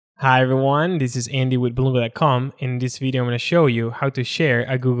Hi everyone, this is Andy with Bloomberg.com, and in this video I'm going to show you how to share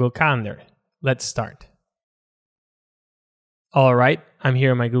a Google Calendar. Let's start. Alright, I'm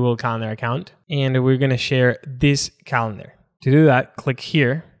here on my Google Calendar account, and we're going to share this calendar. To do that, click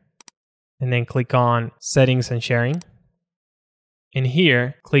here, and then click on Settings and Sharing. And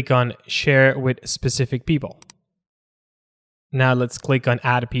here, click on Share with Specific People. Now let's click on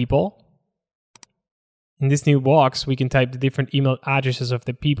Add People. In this new box, we can type the different email addresses of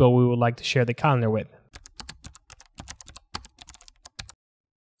the people we would like to share the calendar with.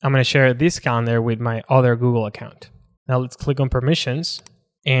 I'm going to share this calendar with my other Google account. Now let's click on Permissions,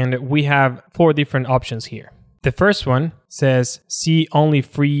 and we have 4 different options here. The first one says See Only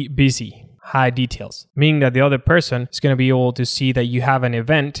Free Busy, Hide Details, meaning that the other person is going to be able to see that you have an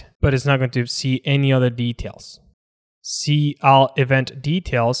event, but it's not going to see any other details. See All Event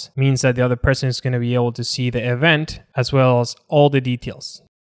Details means that the other person is going to be able to see the event as well as all the details.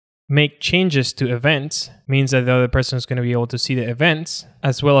 Make Changes to Events means that the other person is going to be able to see the events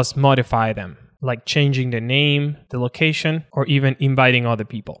as well as modify them, like changing the name, the location, or even inviting other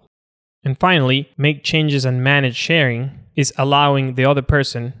people. And finally, Make Changes and Manage Sharing is allowing the other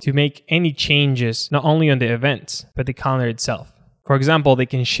person to make any changes not only on the events, but the calendar itself. For example, they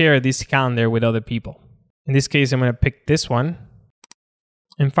can share this calendar with other people. In this case, I'm going to pick this one.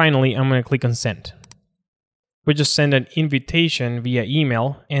 And finally, I'm going to click on Send. We just send an invitation via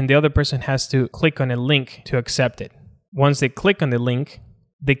email, and the other person has to click on a link to accept it. Once they click on the link,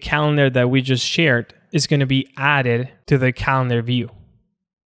 the calendar that we just shared is going to be added to the calendar view.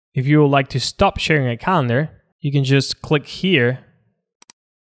 If you would like to stop sharing a calendar, you can just click here,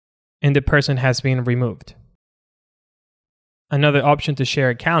 and the person has been removed. Another option to share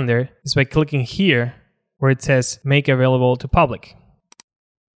a calendar is by clicking here, where it says Make Available to Public.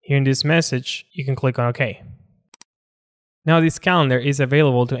 Here in this message, you can click on OK. Now this calendar is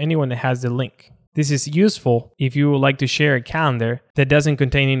available to anyone that has the link. This is useful if you would like to share a calendar that doesn't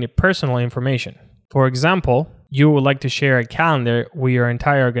contain any personal information. For example, you would like to share a calendar with your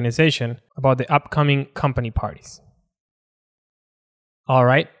entire organization about the upcoming company parties.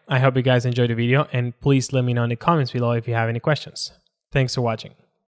 Alright, I hope you guys enjoyed the video, and please let me know in the comments below if you have any questions. Thanks for watching.